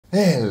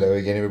Hello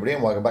again everybody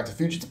and welcome back to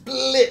Fugit's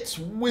Blitz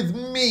with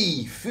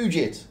me,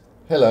 Fugit.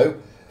 Hello.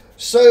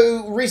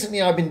 So recently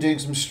I've been doing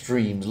some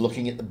streams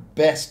looking at the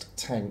best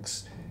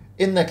tanks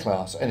in their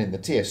class and in the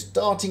tier,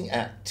 starting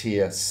at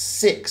tier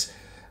 6.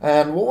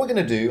 And what we're going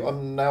to do,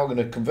 I'm now going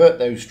to convert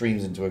those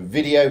streams into a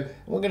video and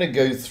we're going to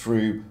go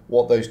through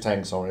what those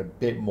tanks are in a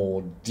bit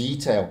more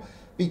detail,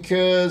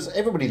 because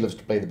everybody loves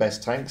to play the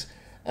best tanks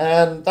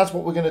and that's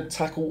what we're going to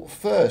tackle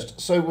first.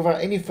 So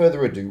without any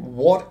further ado,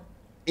 what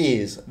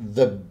is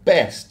the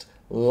best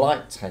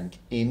light tank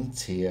in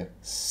tier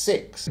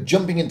 6?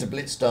 Jumping into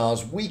Blitz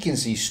stars, we can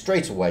see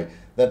straight away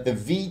that the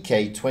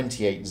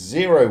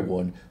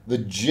VK2801, the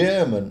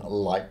German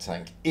light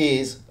tank,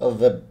 is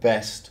the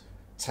best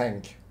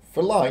tank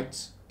for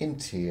lights in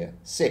tier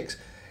 6.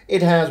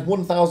 It has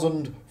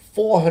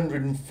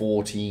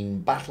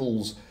 1,414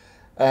 battles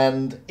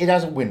and it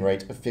has a win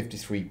rate of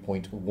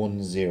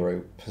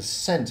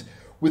 53.10%.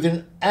 with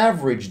an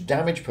average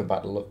damage per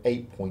battle of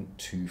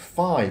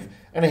 8.25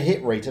 and a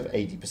hit rate of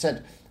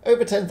 80%.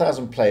 Over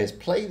 10,000 players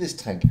play this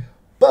tank,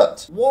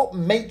 but what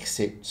makes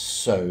it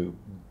so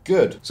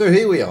good? So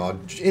here we are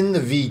in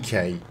the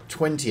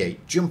VK28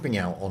 jumping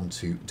out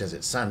onto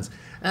Desert Sands,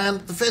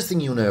 and the first thing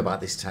you'll know about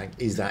this tank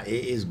is that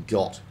it has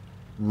got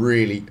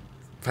really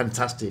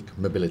fantastic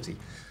mobility.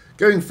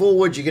 Going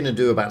forward, you're going to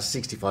do about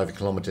 65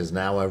 kilometers an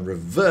hour.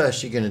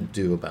 Reverse, you're going to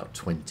do about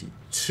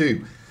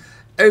 22.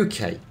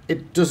 Okay,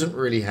 it doesn't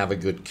really have a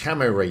good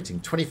camo rating.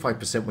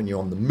 25% when you're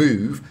on the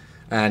move,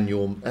 and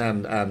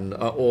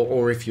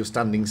or if you're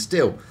standing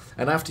still,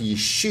 and after you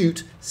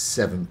shoot,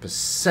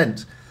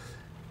 7%.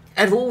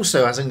 It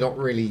also hasn't got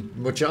really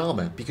much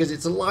armor because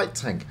it's a light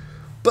tank,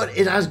 but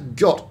it has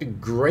got a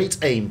great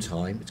aim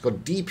time. It's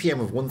got DPM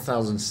of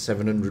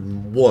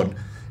 1,701.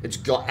 It's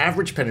got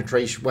average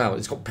penetration. Well,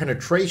 it's got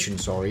penetration,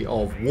 sorry,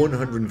 of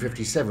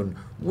 157,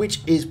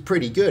 which is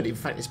pretty good. In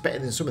fact, it's better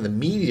than some of the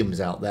mediums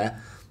out there.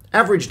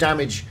 Average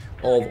damage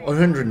of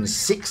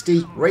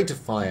 160, rate of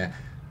fire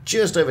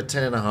just over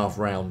 10.5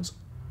 rounds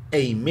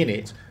a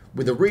minute,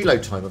 with a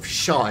reload time of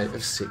shy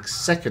of 6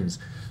 seconds.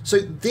 So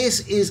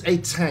this is a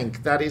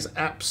tank that is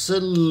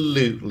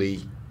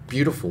absolutely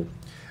beautiful.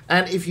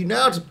 And if you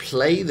know how to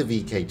play the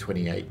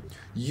VK28,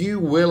 you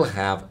will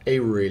have a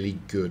really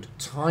good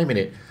time in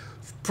it.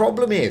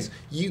 Problem is,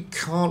 you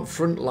can't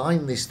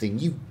frontline this thing.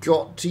 You've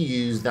got to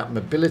use that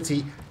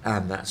mobility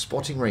and that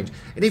spotting range.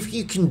 And if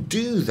you can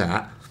do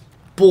that,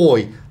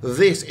 boy,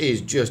 this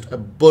is just a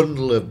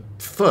bundle of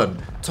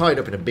fun tied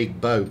up in a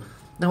big bow.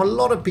 Now, a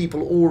lot of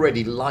people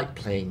already like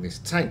playing this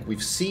tank.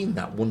 We've seen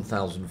that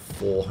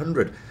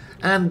 1,400.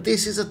 And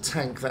this is a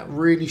tank that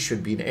really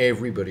should be in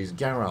everybody's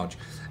garage.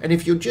 And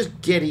if you're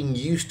just getting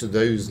used to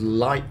those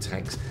light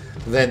tanks,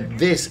 then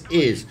this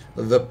is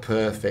the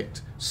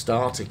perfect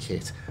starter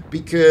kit.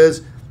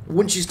 Because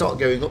once you start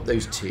going up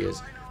those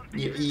tiers,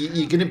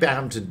 you're going to be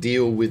able to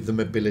deal with the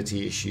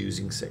mobility issues,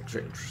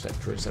 etc,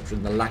 etc, etc,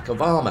 and the lack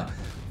of armor.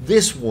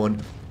 This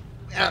one,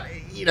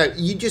 you know,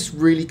 you just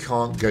really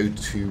can't go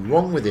too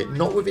wrong with it.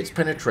 Not with its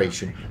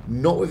penetration,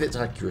 not with its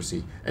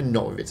accuracy, and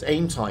not with its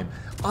aim time.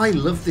 I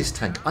love this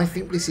tank. I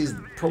think this is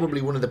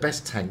probably one of the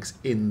best tanks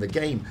in the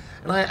game,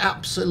 and I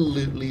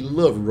absolutely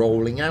love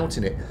rolling out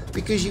in it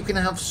because you can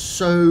have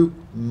so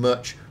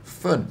much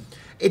fun.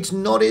 It's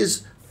not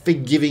as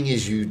forgiving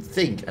as you'd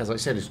think. As I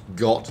said, it's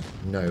got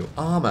no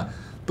armor,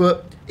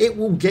 but it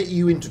will get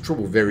you into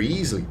trouble very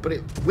easily.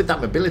 But with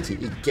that mobility,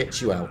 it gets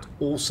you out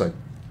also.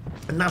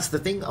 And that's the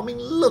thing. I mean,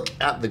 look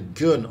at the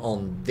gun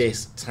on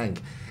this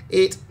tank.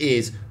 It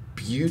is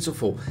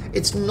beautiful.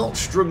 It's not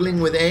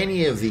struggling with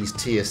any of these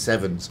tier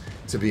 7s,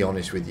 to be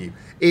honest with you.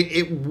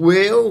 It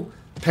will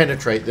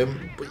penetrate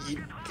them, but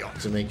you've got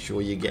to make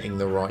sure you're getting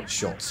the right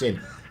shots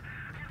in.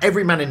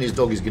 Every man and his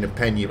dog is going to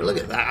pen you, but look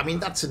at that. I mean,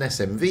 that's an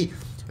SMV.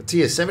 A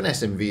tier 7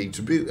 SMV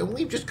to boot, and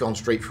we've just gone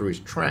straight through his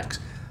tracks.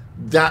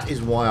 That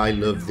is why I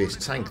love this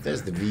tank.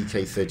 There's the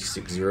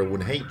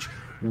VK3601H,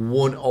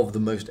 one of the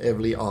most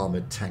heavily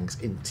armoured tanks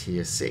in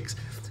tier 6.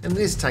 And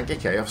this tank,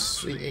 okay,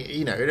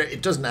 you know,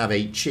 it doesn't have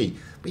HE,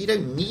 but you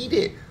don't need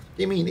it.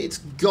 I mean, it's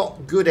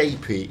got good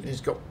AP, and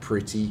it's got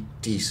pretty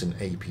decent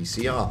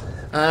APCR.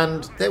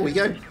 And there we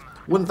go,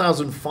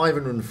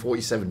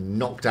 1,547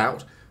 knocked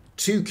out,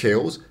 2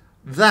 kills.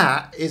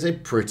 That is a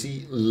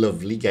pretty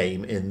lovely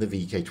game in the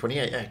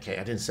VK28. Okay,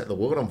 I didn't set the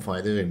world on fire.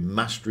 There's no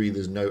mastery,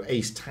 there's no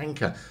ace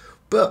tanker.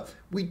 But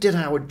we did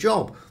our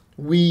job.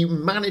 We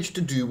managed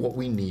to do what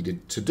we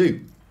needed to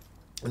do.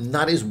 And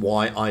that is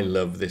why I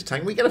love this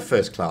tank. We get a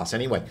first class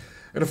anyway.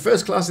 And a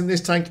first class in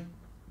this tank,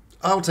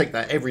 I'll take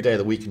that every day of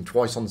the week and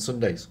twice on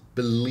Sundays.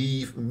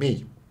 Believe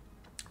me.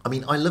 I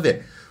mean, I love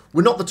it.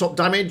 We're not the top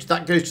damage.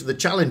 That goes to the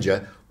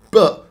challenger.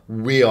 But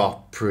we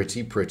are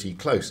pretty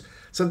close.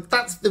 So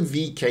that's the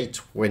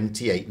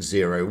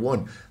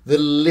VK2801, the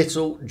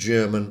little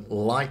German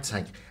light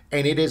tank.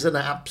 And it is an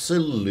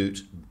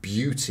absolute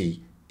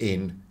beauty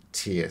in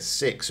tier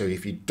 6. So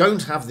if you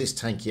don't have this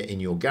tank yet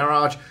in your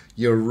garage,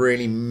 you're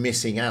really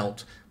missing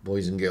out,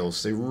 boys and girls.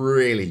 So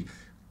really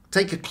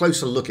take a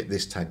closer look at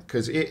this tank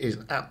because it is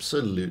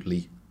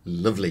absolutely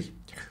lovely.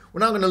 we're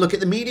now going to look at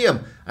the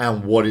medium.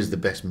 And what is the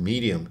best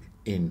medium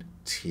in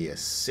Tier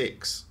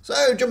 6?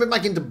 So jumping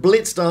back into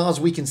Blitz Stars,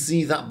 we can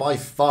see that by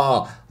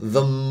far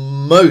the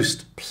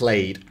most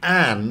played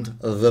and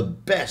the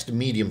best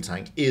medium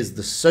tank is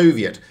the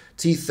Soviet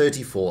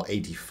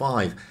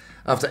T-34-85.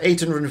 After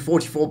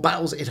 844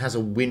 battles, it has a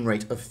win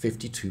rate of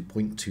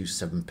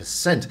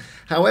 52.27%.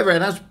 However,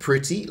 it has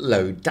pretty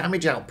low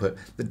damage output.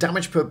 The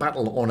damage per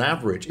battle on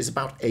average is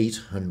about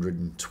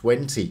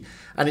 820.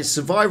 And its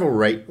survival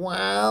rate,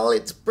 well,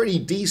 it's pretty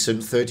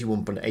decent,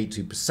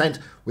 31.82%,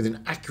 with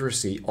an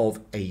accuracy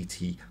of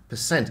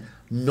 80%.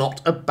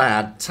 Not a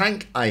bad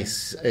tank, I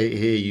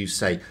hear you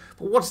say.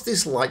 But what's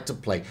this like to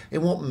play,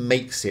 and what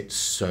makes it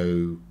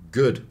so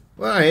good?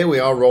 Well, here we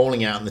are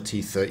rolling out in the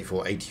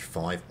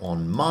T-34-85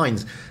 on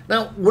mines.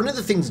 Now, one of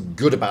the things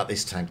good about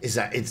this tank is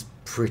that it's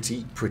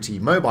pretty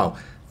mobile.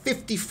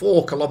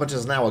 54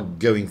 kilometers an hour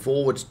going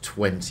forwards,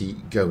 20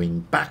 going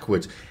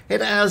backwards.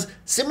 It has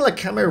similar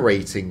camo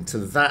rating to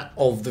that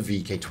of the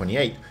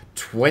VK-28.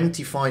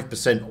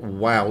 25%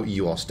 while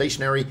you are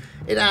stationary.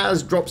 It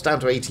drops down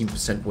to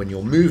 18% when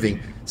you're moving,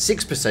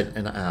 6%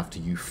 and after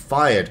you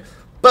fired.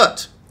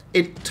 But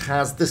it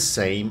has the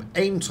same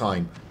aim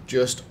time,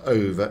 just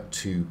over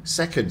 2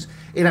 seconds.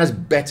 It has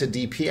better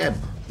DPM,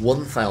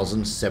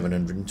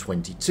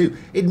 1,722.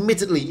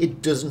 Admittedly,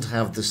 it doesn't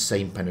have the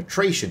same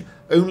penetration,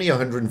 only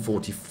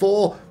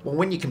 144. Well,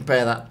 when you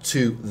compare that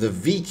to the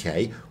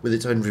VK with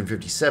its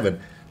 157,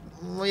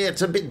 well, yeah,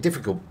 it's a bit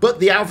difficult. But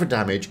the alpha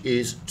damage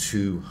is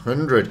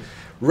 200.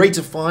 Rate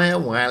of fire,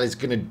 well, it's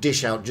going to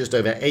dish out just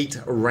over 8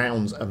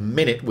 rounds a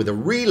minute with a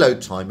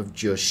reload time of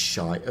just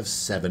shy of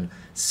 7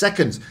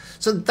 seconds.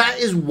 So that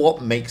is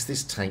what makes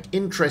this tank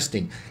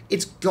interesting.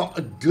 It's got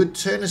a good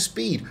turn of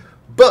speed,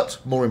 but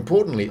more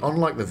importantly,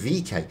 unlike the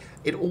VK,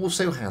 it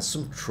also has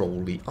some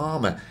trolley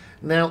armor.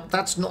 Now,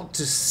 that's not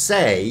to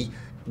say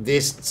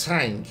this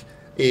tank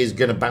is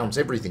going to bounce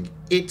everything.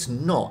 It's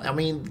not. I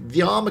mean,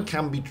 the armor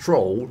can be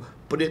troll,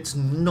 but it's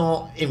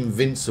not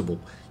invincible.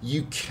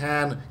 You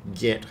can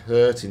get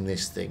hurt in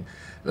this thing.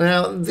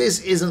 Now,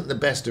 this isn't the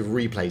best of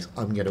replays,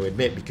 I'm going to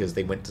admit, because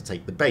they went to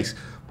take the base.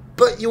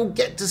 But you'll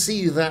get to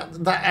see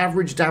that that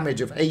average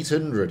damage of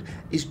 800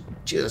 is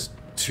just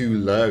too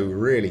low,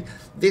 really.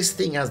 This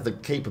thing has the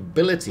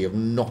capability of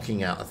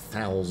knocking out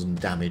 1,000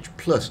 damage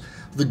plus.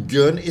 The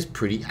gun is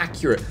pretty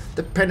accurate.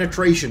 The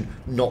penetration,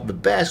 not the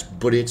best,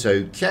 but it's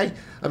okay.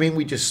 I mean,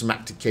 we just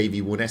smacked a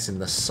KV-1S in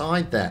the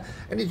side there,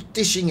 and it's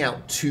dishing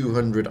out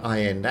 200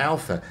 high-end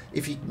alpha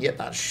if you can get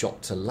that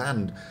shot to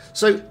land.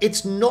 So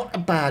it's not a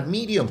bad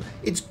medium.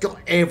 It's got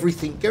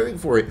everything going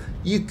for it.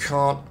 You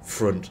can't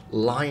front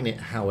line it,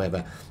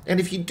 however. And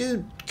if you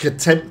do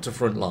attempt to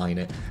front line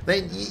it,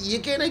 then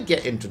you're going to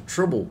get into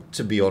trouble,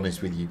 to be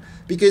honest with you.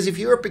 Because if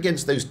you're up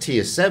against those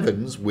tier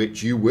 7s,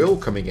 which you will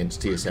come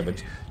against tier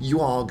 7s,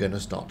 you are going to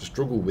start to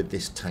struggle with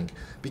this tank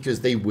because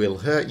they will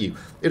hurt you.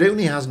 It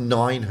only has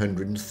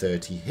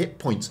 930 hit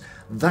points.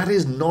 That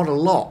is not a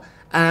lot.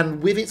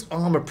 And with its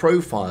armor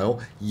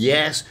profile,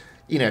 yes,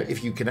 you know,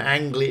 if you can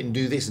angle it and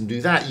do this and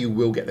do that, you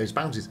will get those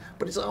bounces.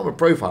 But its armor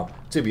profile,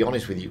 to be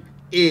honest with you,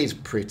 is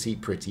pretty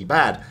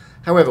bad.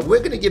 However, we're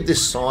going to give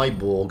this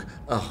cyborg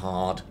a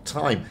hard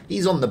time.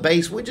 He's on the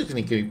base. We're just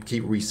going to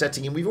keep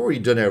resetting him. We've already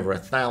done over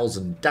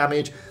 1,000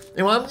 damage.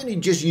 Now, I'm going to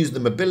just use the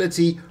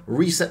mobility,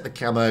 reset the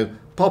camo,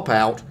 pop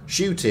out,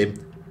 shoot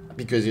him,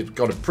 because it's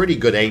got a pretty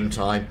good aim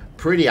time,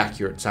 pretty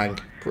accurate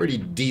tank, pretty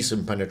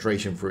decent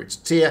penetration for its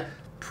tier,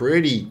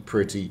 pretty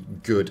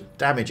good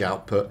damage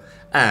output,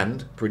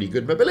 and pretty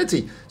good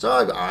mobility.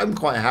 So I'm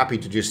quite happy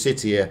to just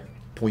sit here,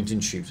 point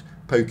and shoot,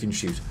 poke and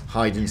shoot,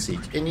 hide and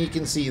seek. And you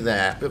can see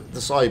there, the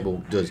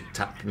cyborg does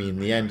tap me in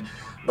the end.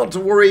 Not to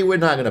worry, we're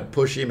now going to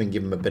push him and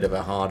give him a bit of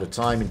a harder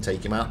time and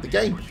take him out of the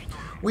game.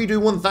 We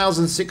do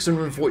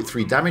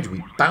 1,643 damage.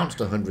 We bounced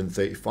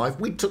 135.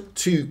 We took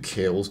 2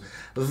 kills.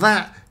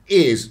 That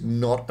is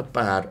not a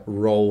bad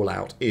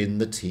rollout in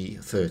the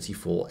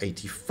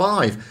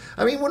T-34-85.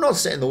 I mean, we're not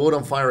setting the world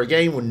on fire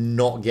again. We're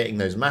not getting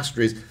those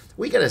masteries.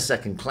 We get a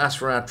second class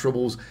for our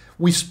troubles.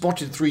 We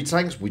spotted 3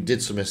 tanks. We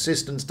did some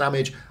assistance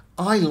damage.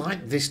 I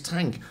like this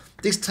tank.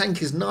 This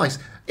tank is nice.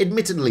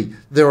 Admittedly,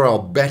 there are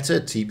better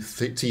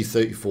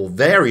T-34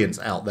 variants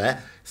out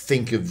there.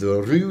 Think of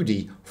the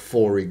Rudy,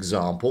 for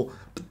example.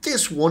 But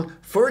this one,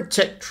 for a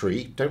tech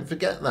tree, don't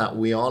forget that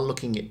we are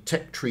looking at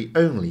tech tree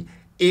only,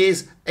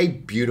 is a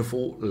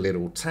beautiful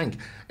little tank.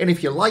 And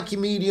if you like your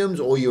mediums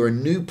or you're a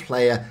new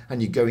player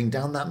and you're going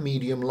down that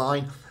medium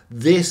line,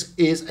 this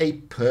is a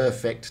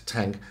perfect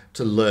tank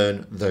to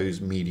learn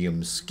those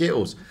medium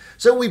skills.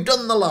 So we've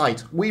done the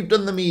light, we've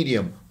done the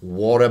medium.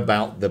 What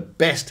about the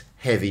best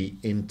heavy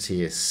in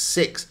tier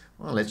 6?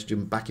 Well, let's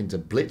jump back into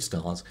Blitz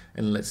Stars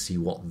and let's see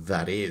what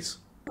that is.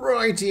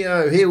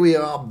 Rightio, here we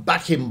are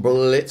back in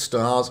Blitz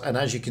Stars, and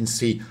as you can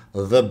see,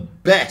 the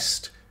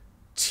best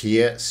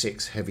tier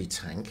 6 heavy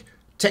tank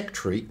tech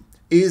tree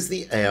is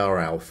the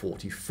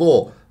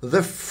ARL-44,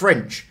 the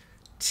French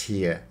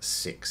Tier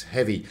 6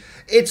 Heavy.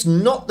 It's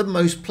not the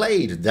most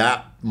played.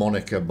 That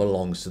moniker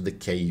belongs to the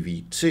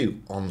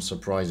KV2,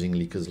 unsurprisingly,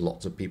 because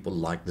lots of people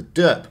like the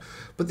derp.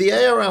 But the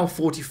ARL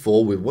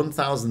 44 with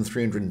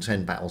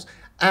 1,310 battles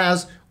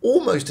has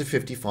almost a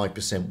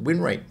 55%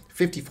 win rate,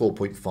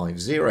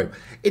 54.50.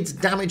 Its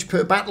damage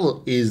per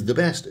battle is the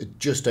best, at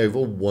just over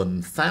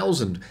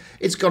 1,000.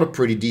 It's got a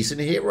pretty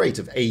decent hit rate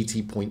of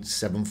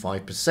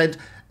 80.75%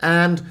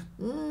 and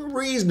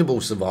reasonable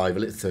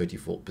survival at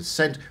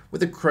 34%,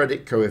 with a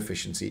credit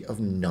coefficient of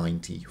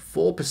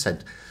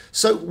 94%.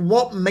 So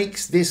what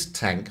makes this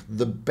tank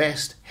the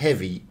best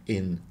heavy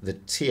in the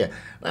tier?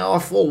 Now, I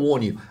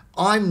forewarn you,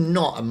 I'm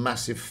not a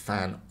massive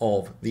fan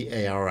of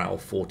the ARL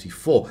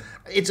 44.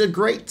 It's a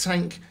great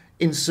tank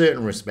in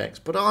certain respects,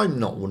 but I'm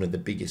not one of the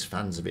biggest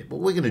fans of it. But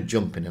we're going to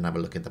jump in and have a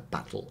look at the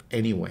battle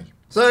anyway.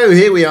 So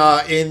here we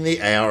are in the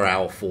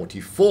ARL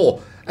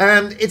 44,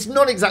 and it's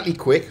not exactly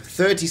quick.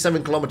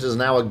 37 kilometers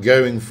an hour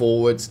going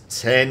forwards,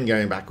 10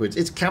 going backwards.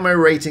 Its camo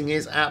rating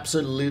is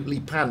absolutely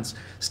pants.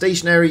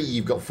 Stationary,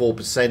 you've got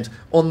 4%.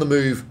 On the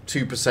move,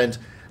 2%.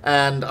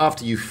 And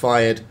after you've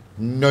fired,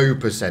 no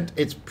percent.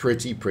 It's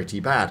pretty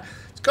bad.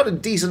 It's got a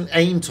decent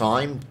aim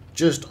time,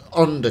 just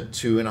under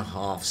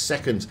 2.5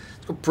 seconds.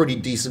 It's got pretty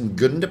decent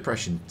gun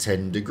depression,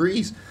 10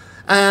 degrees.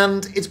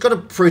 And it's got a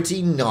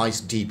pretty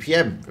nice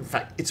DPM. In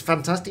fact, it's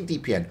fantastic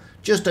DPM,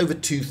 just over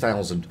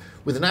 2,000,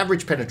 with an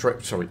average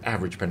penetration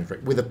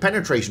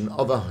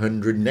of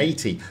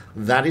 180.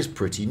 That is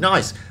pretty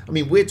nice. I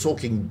mean, we're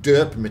talking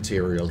derp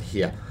material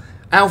here.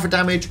 Alpha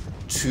damage,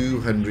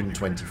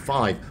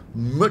 225.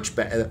 Much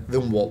better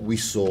than what we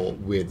saw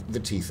with the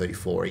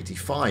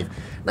T-34-85.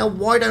 Now,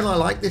 why don't I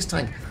like this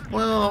tank?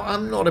 Well,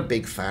 I'm not a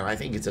big fan. I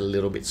think it's a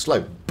little bit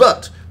slow.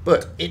 But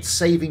its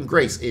saving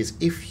grace is,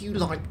 if you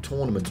like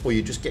tournaments or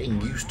you're just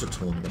getting used to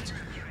tournaments,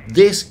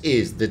 this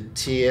is the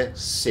Tier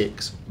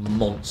 6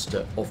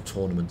 monster of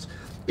tournaments.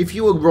 If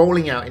you are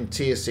rolling out in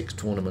Tier 6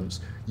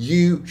 tournaments,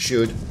 you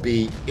should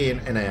be in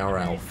an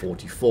ARL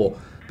 44,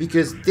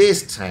 because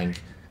this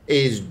tank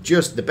is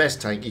just the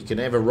best tank you can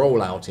ever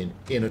roll out in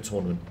a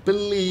tournament.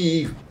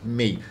 Believe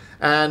me.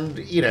 And,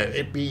 you know,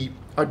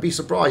 I'd be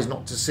surprised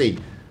not to see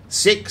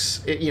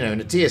 6, you know,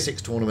 in a Tier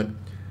 6 tournament,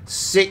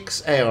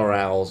 6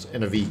 ARLs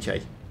in a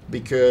VK,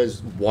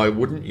 because why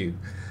wouldn't you?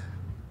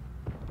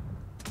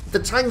 The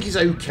tank is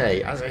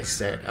okay, as I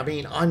said. I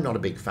mean, I'm not a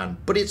big fan,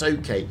 but it's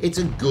okay. It's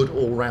a good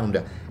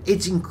all-rounder.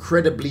 It's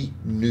incredibly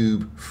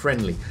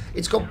noob-friendly.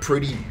 It's got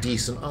pretty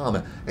decent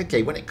armor.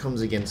 Okay, when it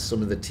comes against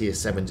some of the Tier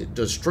 7s, it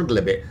does struggle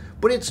a bit,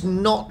 but it's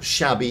not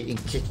shabby in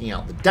kicking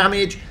out the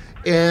damage.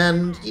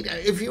 And, you know,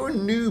 if you're a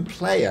new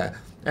player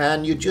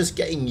and you're just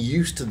getting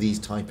used to these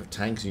type of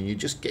tanks and you're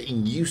just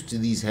getting used to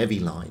these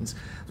heavy lines,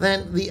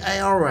 then the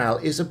ARL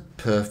is a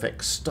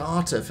perfect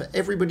starter for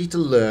everybody to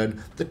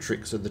learn the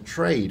tricks of the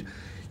trade.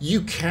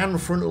 You can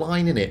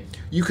frontline in it.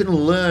 You can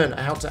learn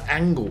how to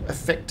angle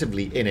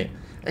effectively in it.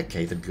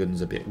 Okay, the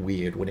gun's a bit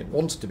weird when it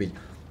wants to be,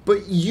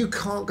 but you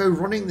can't go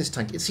running this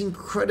tank. It's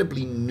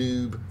incredibly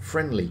noob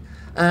friendly.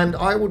 And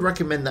I would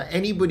recommend that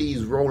anybody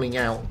who's rolling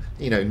out,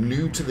 you know,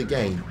 new to the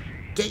game,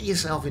 get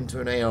yourself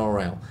into an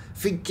ARL.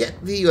 Forget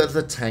the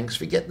other tanks,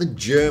 forget the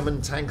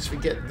German tanks,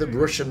 forget the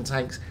Russian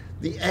tanks.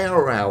 The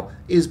ARL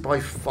is by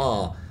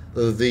far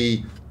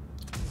the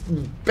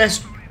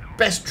best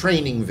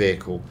training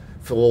vehicle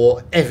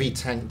for heavy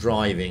tank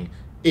driving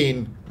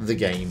in the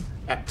game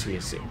at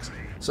Tier 6.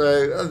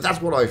 So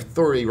that's what I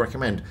thoroughly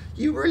recommend.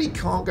 You really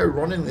can't go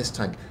wrong in this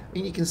tank. I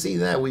mean, you can see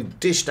there we've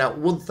dished out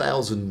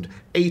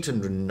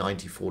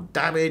 1,894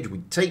 damage, we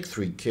take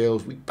 3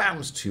 kills, we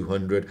bounce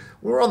 200,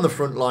 we're on the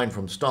front line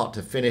from start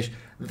to finish.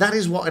 That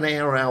is what an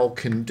ARL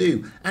can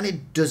do, and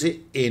it does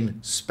it in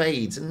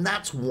spades, and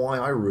that's why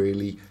I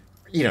really,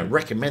 you know,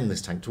 recommend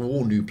this tank to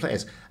all new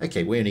players.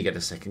 Okay, we only get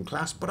a second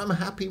class, but I'm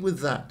happy with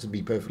that, to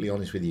be perfectly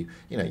honest with you.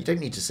 You know, you don't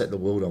need to set the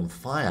world on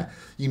fire.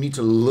 You need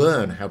to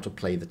learn how to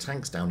play the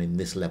tanks down in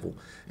this level,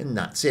 and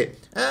that's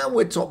it. And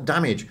we're top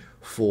damage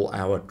for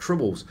our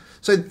troubles.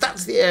 So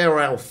that's the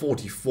ARL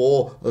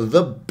 44,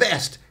 the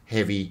best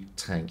heavy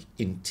tank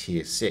in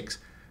Tier 6.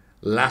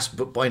 Last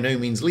but by no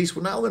means least,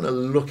 we're now going to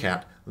look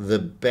at the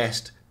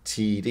best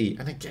TD.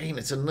 And again,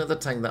 it's another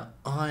tank that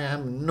I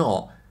am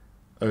not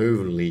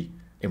overly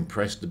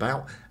impressed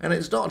about, and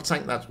it's not a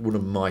tank that's one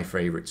of my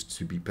favorites,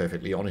 to be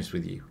perfectly honest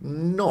with you,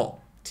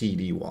 not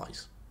TD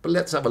wise. But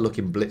let's have a look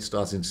in Blitz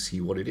Stars and see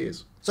what it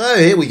is. So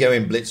here we go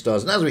in Blitz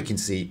Stars, and as we can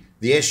see,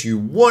 the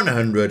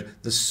Su-100,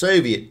 the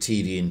Soviet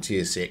TD in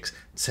Tier 6,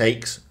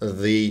 takes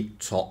the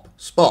top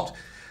spot.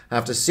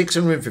 After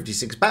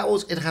 656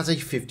 battles, it has a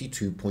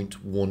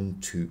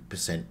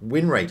 52.12%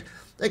 win rate.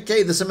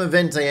 Okay, the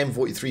Sommervente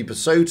M43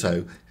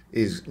 Pasoto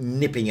is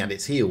nipping at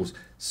its heels,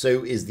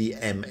 so is the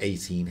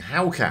M18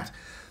 Hellcat.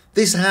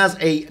 This has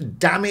a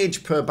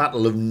damage per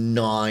battle of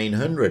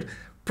 900.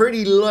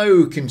 Pretty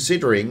low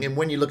considering, and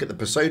when you look at the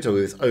Pasoto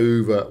with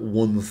over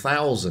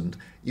 1,000,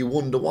 you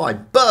wonder why.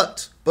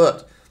 But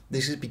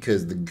This is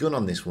because the gun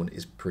on this one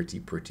is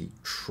pretty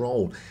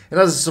troll. It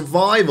has a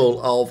survival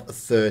of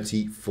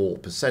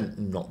 34%,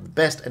 not the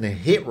best, and a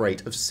hit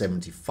rate of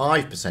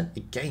 75%,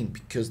 again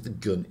because the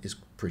gun is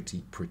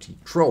pretty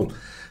troll.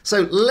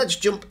 So let's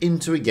jump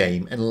into a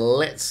game and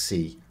let's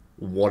see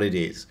what it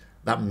is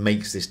that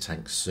makes this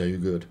tank so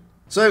good.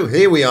 So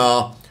here we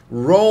are,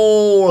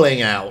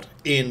 rolling out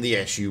in the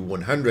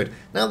SU-100.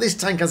 Now this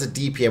tank has a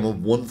DPM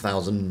of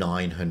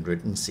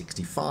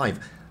 1965,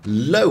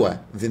 lower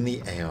than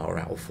the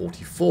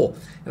ARL-44.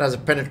 It has a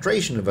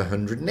penetration of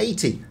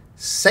 180,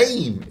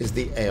 same as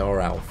the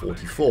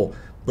ARL-44,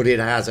 but it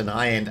has an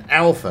high-end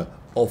alpha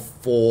of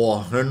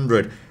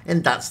 400,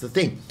 and that's the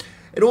thing.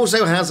 It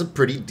also has a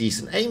pretty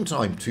decent aim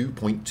time,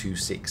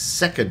 2.26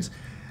 seconds,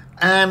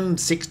 and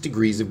 6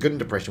 degrees of gun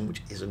depression,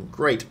 which isn't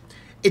great.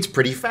 It's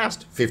pretty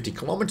fast, 50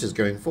 kilometers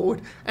going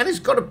forward, and it's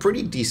got a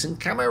pretty decent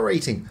camo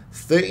rating,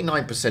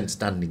 39%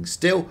 standing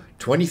still,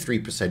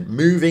 23%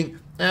 moving,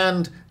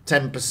 and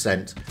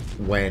 10%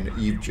 when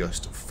you've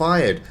just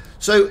fired.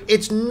 So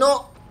it's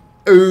not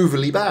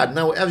overly bad.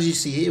 Now, as you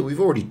see here, we've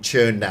already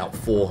churned out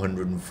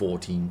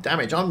 414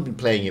 damage. I've been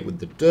playing it with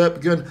the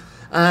derp gun,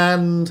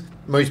 and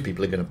most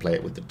people are going to play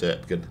it with the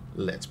derp gun,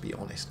 let's be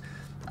honest.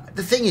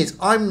 The thing is,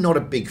 I'm not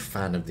a big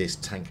fan of this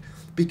tank,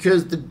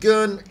 because the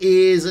gun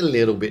is a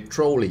little bit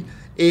trolly.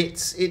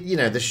 You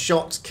know, the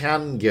shots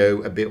can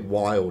go a bit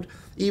wild.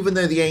 Even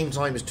though the aim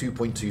time is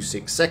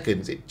 2.26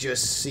 seconds, it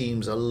just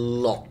seems a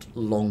lot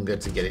longer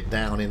to get it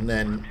down, and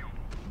then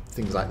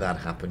things like that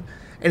happen.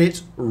 And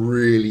it's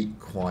really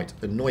quite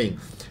annoying.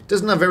 It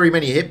doesn't have very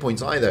many hit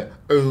points either,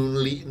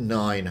 only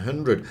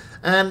 900.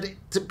 And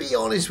to be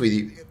honest with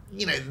you,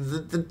 you know,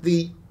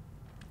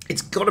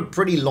 it's got a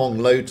pretty long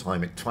load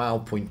time at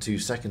 12.2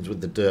 seconds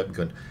with the derp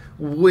gun,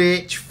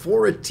 which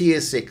for a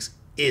tier 6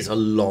 is a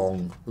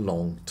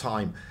long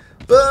time.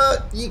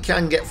 But you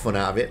can get fun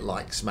out of it,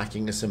 like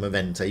smacking a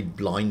Somavente,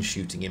 blind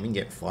shooting him and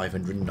get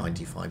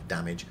 595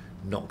 damage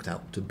knocked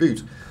out to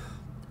boot.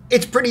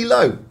 It's pretty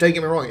low, don't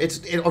get me wrong.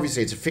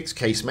 Obviously it's a fixed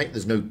casemate,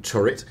 there's no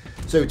turret,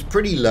 so it's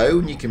pretty low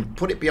and you can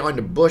put it behind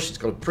a bush. It's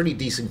got a pretty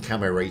decent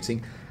camo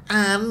rating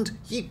and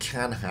you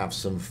can have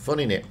some fun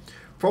in it.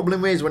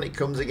 Problem is, when it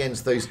comes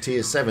against those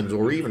tier 7s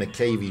or even a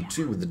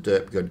KV2 with the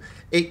derp gun,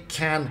 it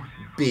can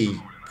be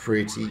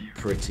pretty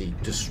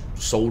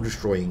soul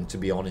destroying, to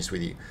be honest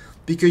with you,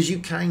 because you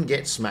can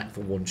get smacked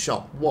for one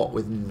shot. What,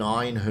 with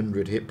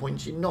 900 hit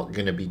points, you're not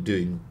going to be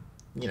doing,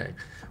 you know,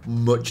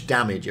 much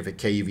damage if a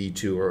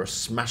KV2 or a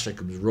smasher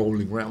comes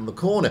rolling around the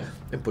corner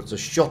and puts a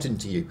shot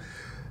into you.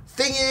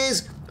 Thing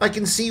is, I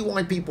can see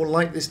why people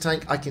like this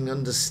tank. I can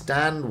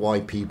understand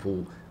why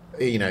people,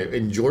 you know,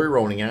 enjoy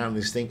rolling out on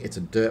this thing. It's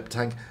a derp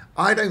tank.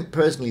 I don't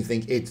personally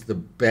think it's the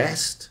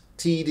best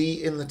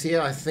TD in the tier.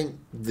 I think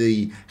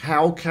the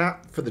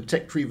Hellcat for the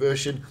tech tree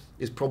version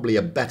is probably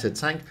a better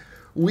tank.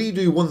 We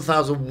do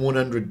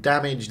 1,100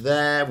 damage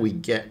there. We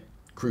get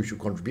crucial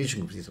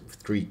contribution with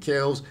 3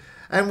 kills,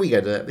 and we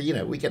get you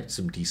know, we get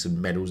some decent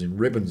medals and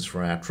ribbons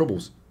for our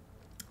troubles.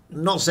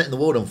 Not setting the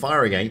world on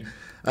fire again.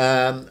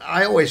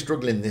 I always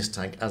struggle in this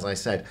tank, as I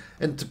said,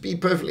 and to be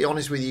perfectly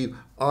honest with you,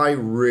 I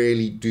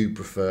really do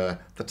prefer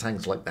the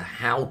tanks like the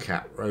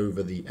Hellcat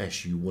over the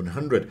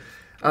SU-100.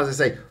 As I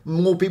say,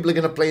 more people are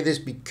going to play this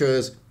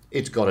because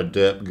it's got a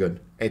derp gun.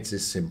 It's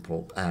as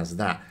simple as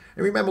that.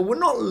 And remember, we're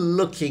not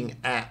looking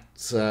at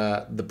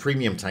the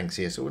premium tanks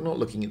here, so we're not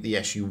looking at the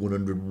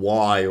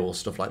SU-100Y or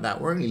stuff like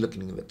that. We're only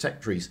looking at the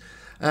tech trees.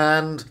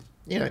 And,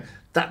 you know,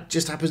 that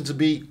just happens to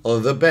be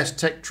the best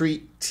tech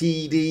tree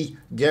TD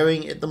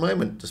going at the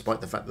moment,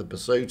 despite the fact that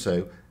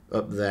Basoto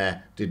up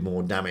there did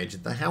more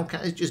damage. The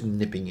Hellcat is just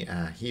nipping at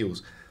our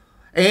heels.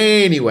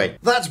 Anyway,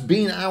 that's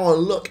been our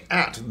look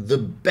at the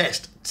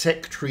best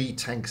tech tree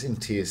tanks in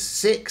tier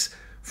 6,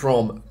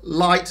 from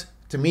light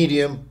to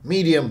medium,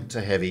 medium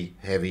to heavy,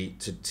 heavy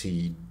to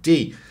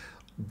TD.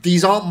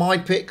 These aren't my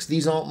picks,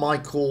 these aren't my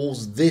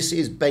calls. This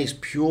is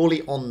based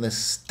purely on the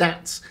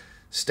stats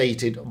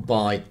stated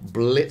by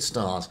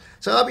Blitzstars.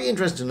 So I'd be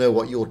interested to know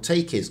what your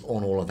take is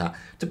on all of that.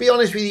 To be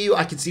honest with you,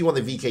 I can see why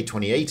the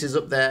VK28 is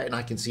up there, and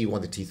I can see why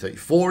the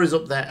T34 is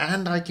up there,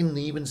 and I can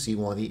even see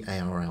why the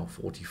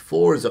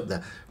ARL44 is up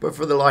there. But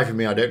for the life of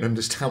me, I don't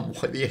understand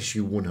why the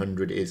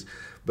SU-100 is.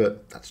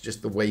 But that's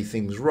just the way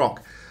things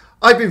rock.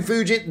 I've been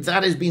Fujit.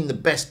 That has been the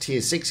best tier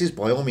 6s.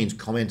 By all means,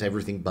 comment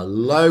everything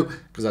below,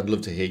 because I'd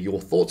love to hear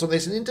your thoughts on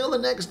this. And until the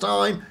next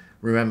time,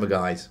 remember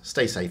guys,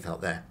 stay safe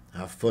out there.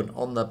 Have fun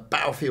on the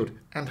battlefield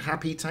and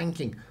happy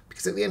tanking,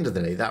 because at the end of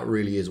the day, that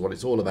really is what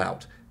it's all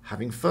about.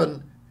 Having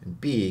fun and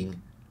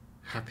being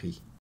happy.